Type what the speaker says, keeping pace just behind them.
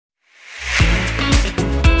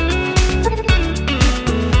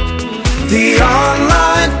The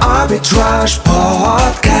Online Arbitrage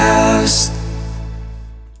Podcast.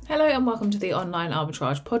 Hello and welcome to the Online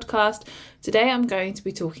Arbitrage Podcast. Today I'm going to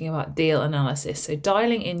be talking about deal analysis. So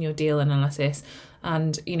dialing in your deal analysis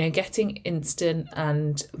and, getting instant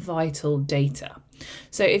and vital data.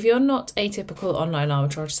 So if you're not a typical online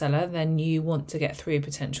arbitrage seller, then you want to get through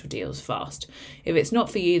potential deals fast. If it's not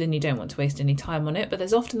for you, then you don't want to waste any time on it, but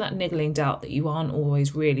there's often that niggling doubt that you aren't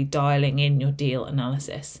always really dialing in your deal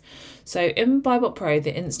analysis. So in BuyBot Pro,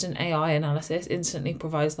 the instant AI analysis instantly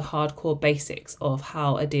provides the hardcore basics of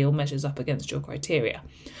how a deal measures up against your criteria.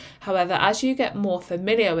 However, as you get more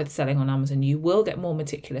familiar with selling on Amazon, you will get more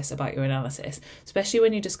meticulous about your analysis, especially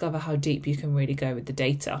when you discover how deep you can really go with the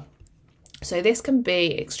data. So this can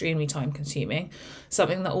be extremely time consuming,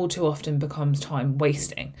 something that all too often becomes time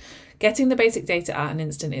wasting. Getting the basic data at an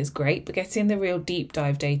instant is great, but getting the real deep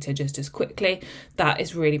dive data just as quickly, that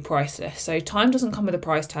is really priceless. So time doesn't come with a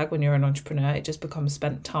price tag when you're an entrepreneur, it just becomes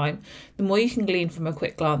spent time. The more you can glean from a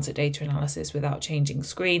quick glance at data analysis without changing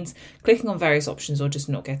screens, clicking on various options or just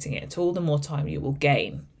not getting it at all, the more time you will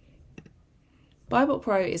gain. BuyBot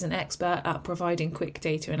Pro is an expert at providing quick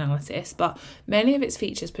data analysis, but many of its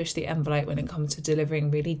features push the envelope when it comes to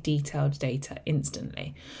delivering really detailed data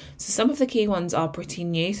instantly. So some of the key ones are pretty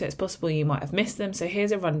new, so it's possible you might have missed them. So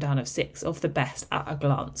here's a rundown of 6 of the best at a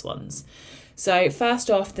glance ones. So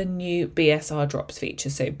first off, the new BSR drops feature,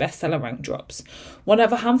 so bestseller rank drops. One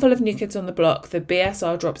of a handful of new kids on the block, the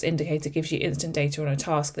BSR drops indicator gives you instant data on a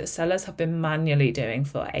task that sellers have been manually doing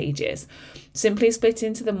for ages. Simply split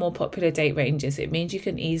into the more popular date ranges, it means you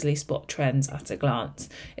can easily spot trends at a glance,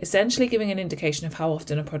 essentially giving an indication of how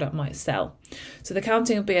often a product might sell. So the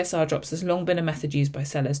counting of BSR drops has long been a method used by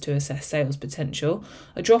sellers to assess sales potential.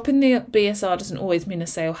 A drop in the BSR doesn't always mean a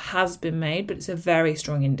sale has been made, but it's a very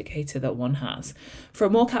strong indicator that one has. For a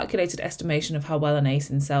more calculated estimation of how well an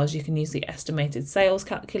ASIN sells, you can use the estimated sales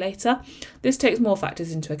calculator. This takes more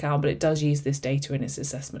factors into account, but it does use this data in its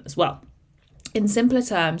assessment as well. In simpler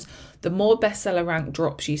terms, the more bestseller rank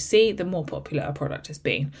drops you see, the more popular a product has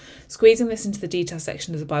been. Squeezing this into the detail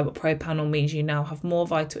section of the BuyBot Pro panel means you now have more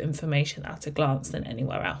vital information at a glance than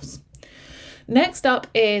anywhere else. Next up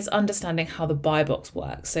is understanding how the buy box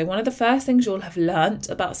works. So one of the first things you'll have learnt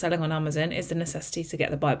about selling on Amazon is the necessity to get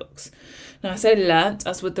the buy box. Now I say learnt,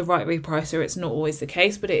 as with the right repricer, it's not always the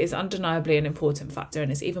case, but it is undeniably an important factor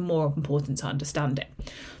and it's even more important to understand it.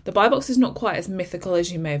 The buy box is not quite as mythical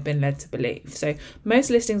as you may have been led to believe. So most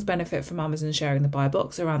listings benefit from Amazon sharing the buy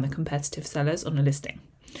box around the competitive sellers on a listing,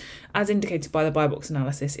 as indicated by the buy box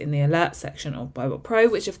analysis in the alert section of BuyBot Pro,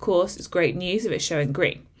 which of course is great news if it's showing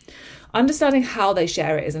green. Understanding how they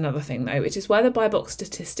share it is another thing though, which is where the buy box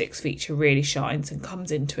statistics feature really shines and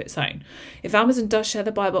comes into its own. If Amazon does share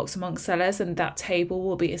the buy box amongst sellers, then that table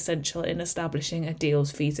will be essential in establishing a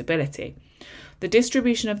deal's feasibility. The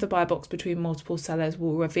distribution of the buy box between multiple sellers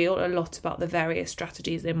will reveal a lot about the various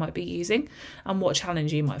strategies they might be using and what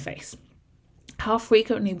challenge you might face. How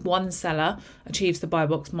frequently one seller achieves the buy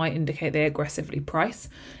box might indicate they aggressively price.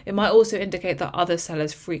 It might also indicate that other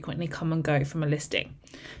sellers frequently come and go from a listing.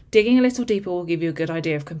 Digging a little deeper will give you a good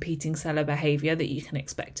idea of competing seller behaviour that you can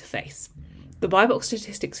expect to face. The buy box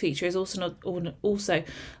statistics feature is also an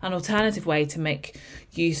alternative way to make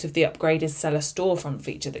use of the upgraded seller storefront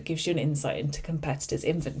feature that gives you an insight into competitors'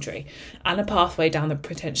 inventory and a pathway down the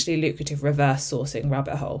potentially lucrative reverse sourcing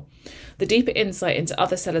rabbit hole. The deeper insight into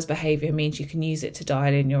other sellers' behaviour means you can use it to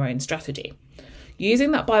dial in your own strategy.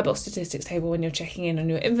 Using that buy box statistics table when you're checking in on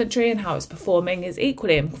your inventory and how it's performing is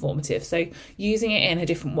equally informative, so using it in a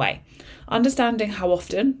different way. Understanding how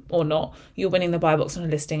often, or not, you're winning the buy box on a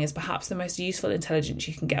listing is perhaps the most useful intelligence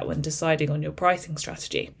you can get when deciding on your pricing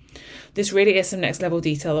strategy. This really is some next level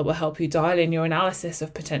detail that will help you dial in your analysis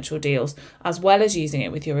of potential deals, as well as using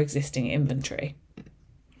it with your existing inventory.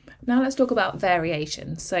 Now let's talk about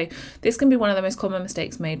variations. So this can be one of the most common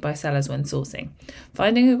mistakes made by sellers when sourcing.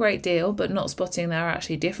 Finding a great deal but not spotting there are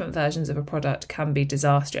actually different versions of a product can be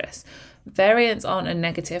disastrous. Variants aren't a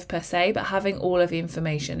negative per se, but having all of the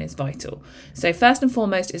information is vital. So first and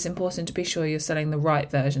foremost, it's important to be sure you're selling the right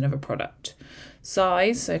version of a product.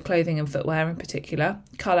 Size, so clothing and footwear in particular,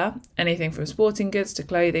 colour, anything from sporting goods to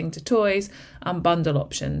clothing to toys, and bundle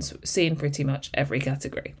options, seen pretty much every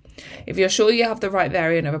category. If you're sure you have the right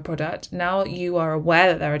variant of a product, now you are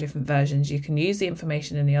aware that there are different versions, you can use the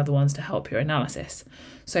information in the other ones to help your analysis.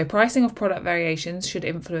 So pricing of product variations should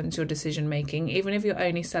influence your decision making, even if you're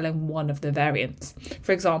only selling one of the variants.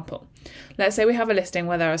 For example, let's say we have a listing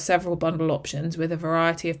where there are several bundle options with a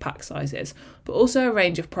variety of pack sizes, but also a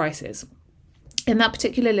range of prices. In that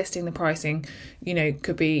particular listing, the pricing,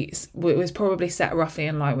 was probably set roughly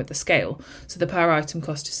in line with the scale. So the per item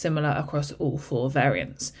cost is similar across all 4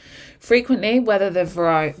 variants. Frequently, whether the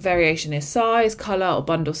variation is size, colour or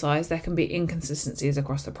bundle size, there can be inconsistencies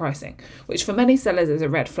across the pricing, which for many sellers is a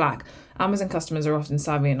red flag. Amazon customers are often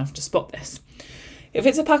savvy enough to spot this. If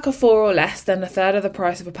it's a pack of 4 or less than a third of the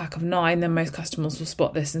price of a pack of 9, then most customers will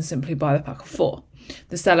spot this and simply buy the pack of 4.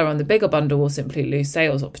 The seller on the bigger bundle will simply lose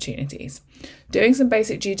sales opportunities. Doing some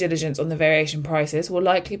basic due diligence on the variation prices will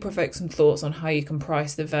likely provoke some thoughts on how you can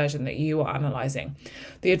price the version that you are analysing.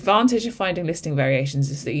 The advantage of finding listing variations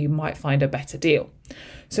is that you might find a better deal.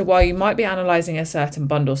 So while you might be analysing a certain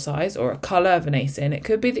bundle size or a colour of an ASIN, it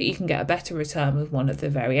could be that you can get a better return with one of the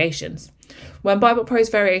variations. When Bible Pro's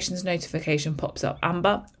variations notification pops up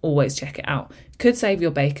amber, always check it out. It could save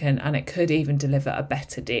your bacon and it could even deliver a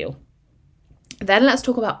better deal. Then let's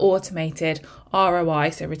talk about automated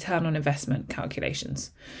ROI, so return on investment calculations.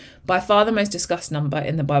 By far the most discussed number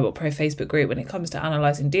in the Bible Pro Facebook group when it comes to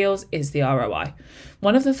analysing deals is the ROI.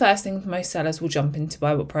 One of the first things most sellers will jump into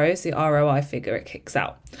Bible Pro is the ROI figure it kicks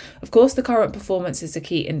out. Of course, the current performance is a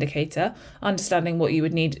key indicator. Understanding what you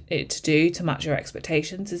would need it to do to match your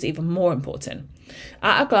expectations is even more important.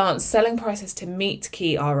 At a glance, selling prices to meet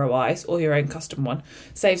key ROIs, or your own custom one,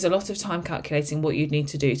 saves a lot of time calculating what you'd need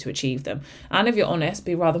to do to achieve them, and if you're honest,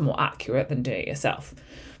 be rather more accurate than doing it yourself.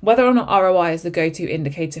 Whether or not ROI is the go-to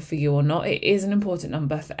indicator for you or not, it is an important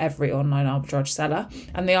number for every online arbitrage seller,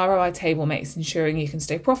 and the ROI table makes ensuring you can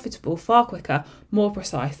stay profitable far quicker, more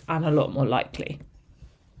precise, and a lot more likely.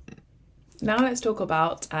 Now let's talk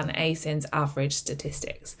about an ASIN's average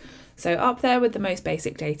statistics. So up there with the most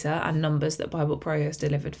basic data and numbers that Bible Pro has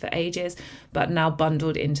delivered for ages, but now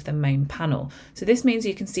bundled into the main panel. So this means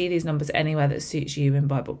you can see these numbers anywhere that suits you in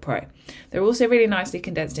Bible Pro. They're also really nicely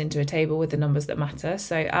condensed into a table with the numbers that matter.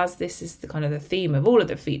 So as this is the theme of all of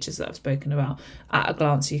the features that I've spoken about, at a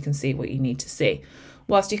glance you can see what you need to see.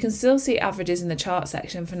 Whilst you can still see averages in the chart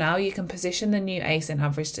section, for now you can position the new ASIN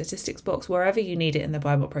average statistics box wherever you need it in the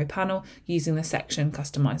Bible Pro panel using the section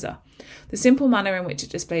customizer. The simple manner in which it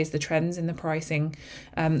displays the trends in the pricing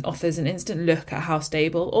offers an instant look at how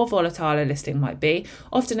stable or volatile a listing might be,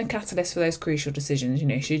 often a catalyst for those crucial decisions,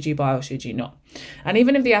 should you buy or should you not. And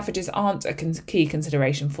even if the averages aren't a key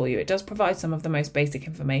consideration for you, it does provide some of the most basic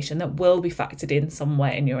information that will be factored in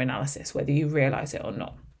somewhere in your analysis, whether you realise it or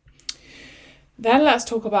not. Then let's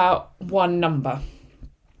talk about one number,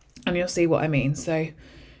 and you'll see what I mean. So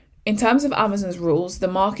in terms of Amazon's rules, the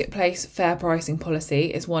marketplace fair pricing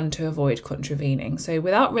policy is one to avoid contravening. So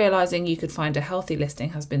without realising you could find a healthy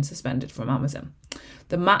listing has been suspended from Amazon.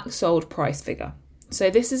 The max sold price figure. So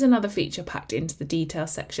this is another feature packed into the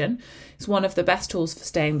details section. It's one of the best tools for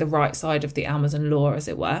staying the right side of the Amazon law, as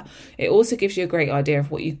it were. It also gives you a great idea of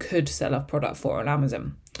what you could sell a product for on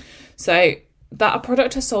Amazon. So that a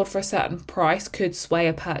product has sold for a certain price could sway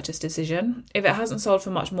a purchase decision. If it hasn't sold for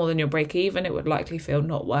much more than your break even, it would likely feel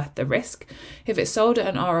not worth the risk. If it's sold at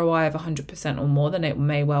an ROI of 100% or more, then it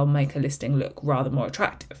may well make a listing look rather more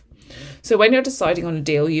attractive. So when you're deciding on a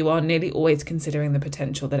deal, you are nearly always considering the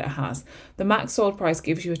potential that it has. The max sold price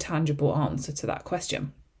gives you a tangible answer to that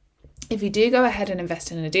question. If you do go ahead and invest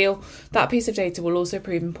in a deal, that piece of data will also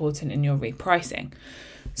prove important in your repricing.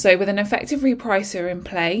 So with an effective repricer in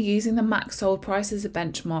play, using the max sold price as a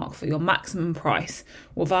benchmark for your maximum price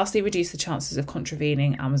will vastly reduce the chances of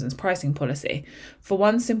contravening Amazon's pricing policy. For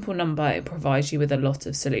one simple number, it provides you with a lot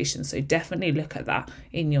of solutions, so definitely look at that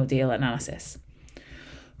in your deal analysis.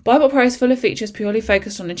 Bible Pro is full of features purely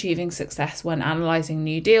focused on achieving success when analysing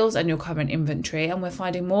new deals and your current inventory, and we're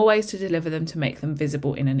finding more ways to deliver them to make them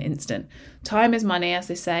visible in an instant. Time is money, as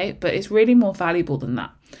they say, but it's really more valuable than that.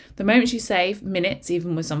 The moments you save, minutes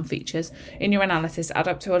even with some features, in your analysis add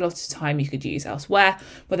up to a lot of time you could use elsewhere,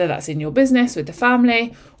 whether that's in your business, with the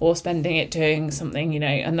family, or spending it doing something,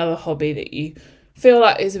 another hobby that you feel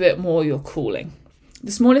like is a bit more your calling.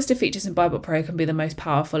 The smallest of features in Bible Pro can be the most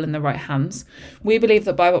powerful in the right hands. We believe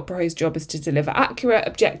that Bible Pro's job is to deliver accurate,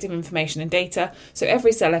 objective information and data so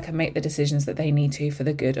every seller can make the decisions that they need to for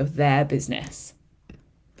the good of their business.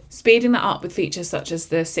 Speeding that up with features such as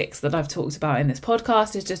the 6 that I've talked about in this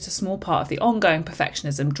podcast is just a small part of the ongoing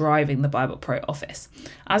perfectionism driving the Bible Pro office.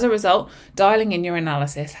 As a result, dialing in your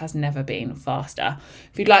analysis has never been faster.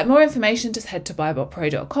 If you'd like more information, just head to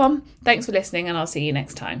BiblePro.com. Thanks for listening, and I'll see you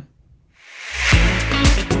next time.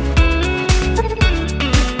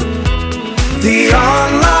 The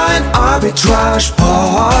Online Arbitrage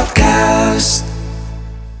Podcast.